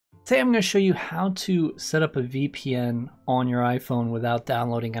Today I'm going to show you how to set up a VPN on your iPhone without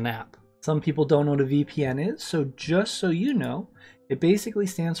downloading an app. Some people don't know what a VPN is, so just so you know, it basically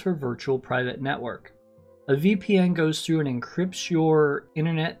stands for Virtual Private Network. A VPN goes through and encrypts your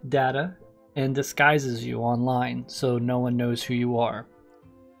internet data and disguises you online so no one knows who you are.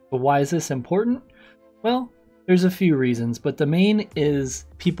 But why is this important? Well, there's a few reasons, but the main is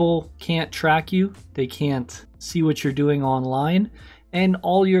people can't track you, they can't see what you're doing online, and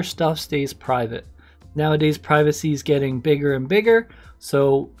all your stuff stays private. Nowadays, privacy is getting bigger and bigger,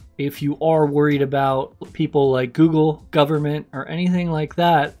 so if you are worried about people like Google, government, or anything like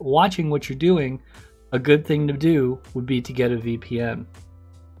that watching what you're doing, a good thing to do would be to get a VPN.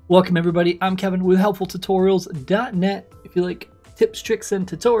 Welcome everybody, I'm Kevin with helpfultutorials.net. If you like tips, tricks, and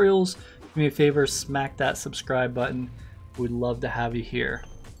tutorials, do me a favor, smack that subscribe button. We'd love to have you here.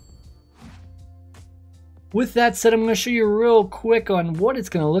 With that said, I'm going to show you real quick on what it's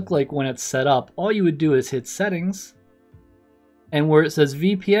going to look like when it's set up. All you would do is hit settings, and where it says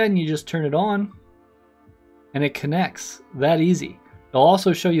VPN, you just turn it on and it connects. That easy. They'll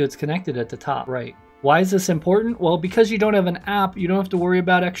also show you it's connected at the top right. Why is this important? Well, because you don't have an app, you don't have to worry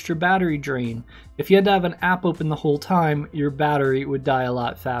about extra battery drain. If you had to have an app open the whole time, your battery would die a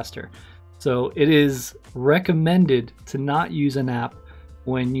lot faster. So it is recommended to not use an app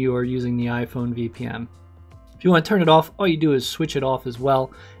when you are using the iPhone VPN. If you want to turn it off, all you do is switch it off as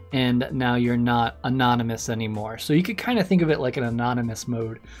well, and now you're not anonymous anymore. So you could kind of think of it like an anonymous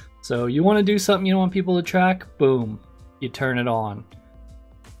mode. So you want to do something you don't want people to track, boom, you turn it on.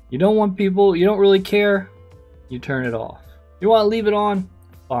 You don't want people, you don't really care, you turn it off. You want to leave it on,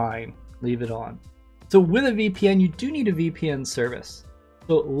 fine, leave it on. So with a VPN, you do need a VPN service.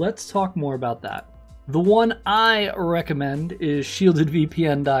 So let's talk more about that. The one I recommend is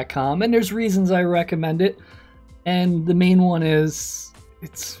shieldedvpn.com, and there's reasons I recommend it. And the main one is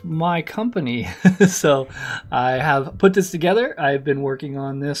it's my company. So I have put this together. I've been working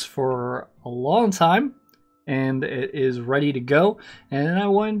on this for a long time, and it is ready to go. And I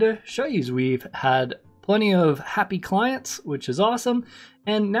wanted to show you. We've had plenty of happy clients, which is awesome.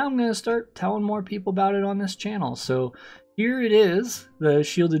 And now I'm going to start telling more people about it on this channel. So here it is, the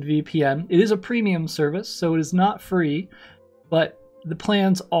Shielded VPN. It is a premium service, so it is not free, but the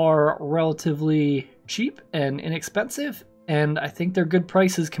plans are relatively cheap and inexpensive, and I think they're good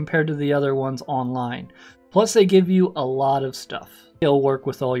prices compared to the other ones online. Plus, they give you a lot of stuff. They'll work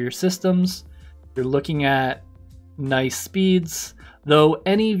with all your systems. You're looking at nice speeds, though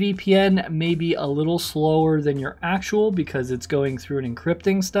any VPN may be a little slower than your actual because it's going through and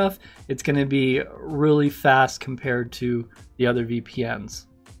encrypting stuff. It's going to be really fast compared to the other VPNs.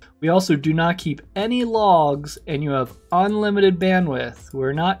 We also do not keep any logs, and you have unlimited bandwidth.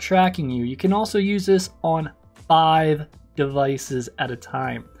 We're not tracking you. You can also use this on 5 devices at a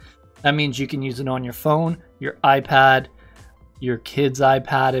time. That means you can use it on your phone, your iPad, your kid's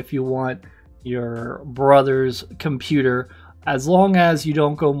iPad if you want, your brother's computer. As long as you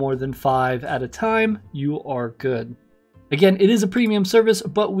don't go more than 5 at a time, you are good. Again, it is a premium service,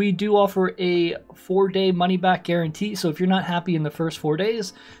 but we do offer a 4-day money-back guarantee. So if you're not happy in the first 4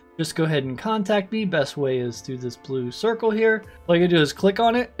 days, just go ahead and contact me. Best way is through this blue circle here. All you gotta do is click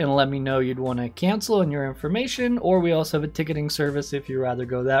on it and let me know you'd want to cancel and your information, or we also have a ticketing service if you'd rather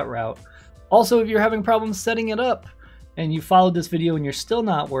go that route. Also, if you're having problems setting it up and you followed this video and you're still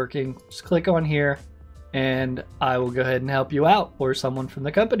not working, just click on here and I will go ahead and help you out, or someone from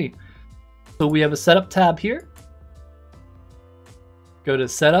the company. So we have a setup tab here. Go to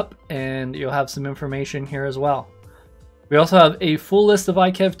setup and you'll have some information here as well. We also have a full list of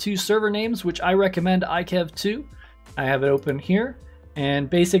IKEV2 server names, which I recommend IKEV2. I have it open here, and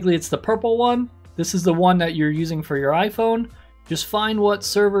basically it's the purple one. This is the one that you're using for your iPhone. Just find what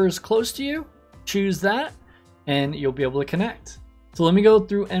server is close to you, choose that, and you'll be able to connect. So let me go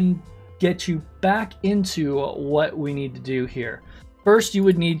through and get you back into what we need to do here. First, you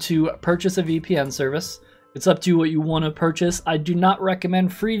would need to purchase a VPN service. It's up to you what you want to purchase. I do not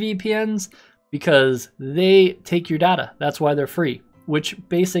recommend free VPNs because they take your data. That's why they're free, which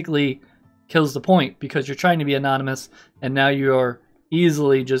basically kills the point because you're trying to be anonymous and now you're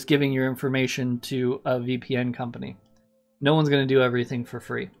easily just giving your information to a VPN company. No one's going to do everything for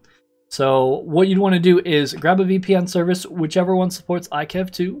free. So what you'd want to do is grab a VPN service, whichever one supports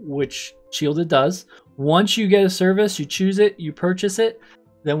IKEV2, which Shielded does. Once you get a service, you choose it, you purchase it,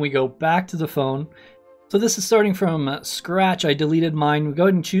 then we go back to the phone. So this is starting from scratch. I deleted mine. We go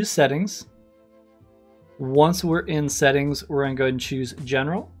ahead and choose settings. Once we're in settings, we're going to go ahead and choose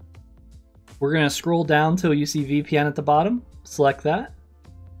general. We're going to scroll down till you see VPN at the bottom. Select that.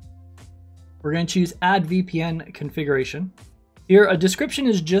 We're going to choose add VPN configuration. Here, a description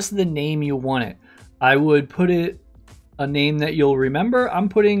is just the name you want it. I would put it a name that you'll remember. I'm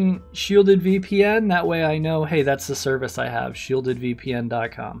putting Shielded VPN. That way I know, hey, that's the service I have,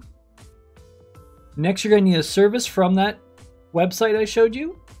 shieldedvpn.com. Next, you're going to need a service from that website I showed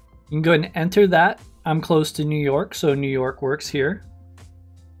you. You can go ahead and enter that. I'm close to New York, so New York works here.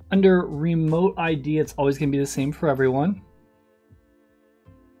 Under remote ID, it's always going to be the same for everyone.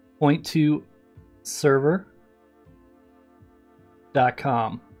 Point to server.com.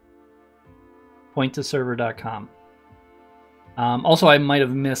 Point to server.com. Also, I might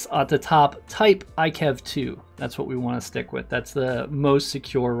have missed at the top, type iKev2. That's what we want to stick with. That's the most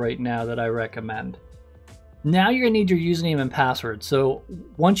secure right now that I recommend. Now you're going to need your username and password. So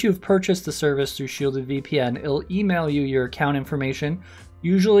once you've purchased the service through Shielded VPN, it'll email you your account information.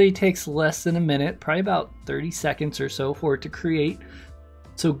 Usually takes less than a minute, probably about 30 seconds or so for it to create.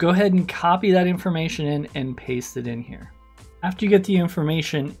 So go ahead and copy that information in and paste it in here. After you get the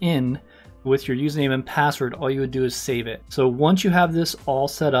information in with your username and password, all you would do is save it. So once you have this all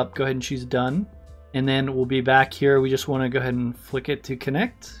set up, go ahead and choose done. And then we'll be back here. We just want to go ahead and flick it to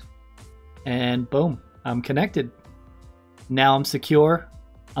connect. And boom, I'm connected. Now I'm secure,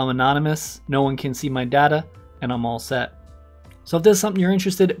 I'm anonymous, no one can see my data, and I'm all set. So if this is something you're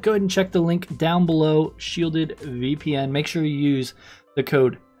interested in, go ahead and check the link down below, Shielded VPN. Make sure you use the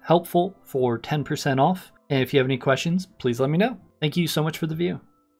code HELPFUL for 10% off. And if you have any questions, please let me know. Thank you so much for the view.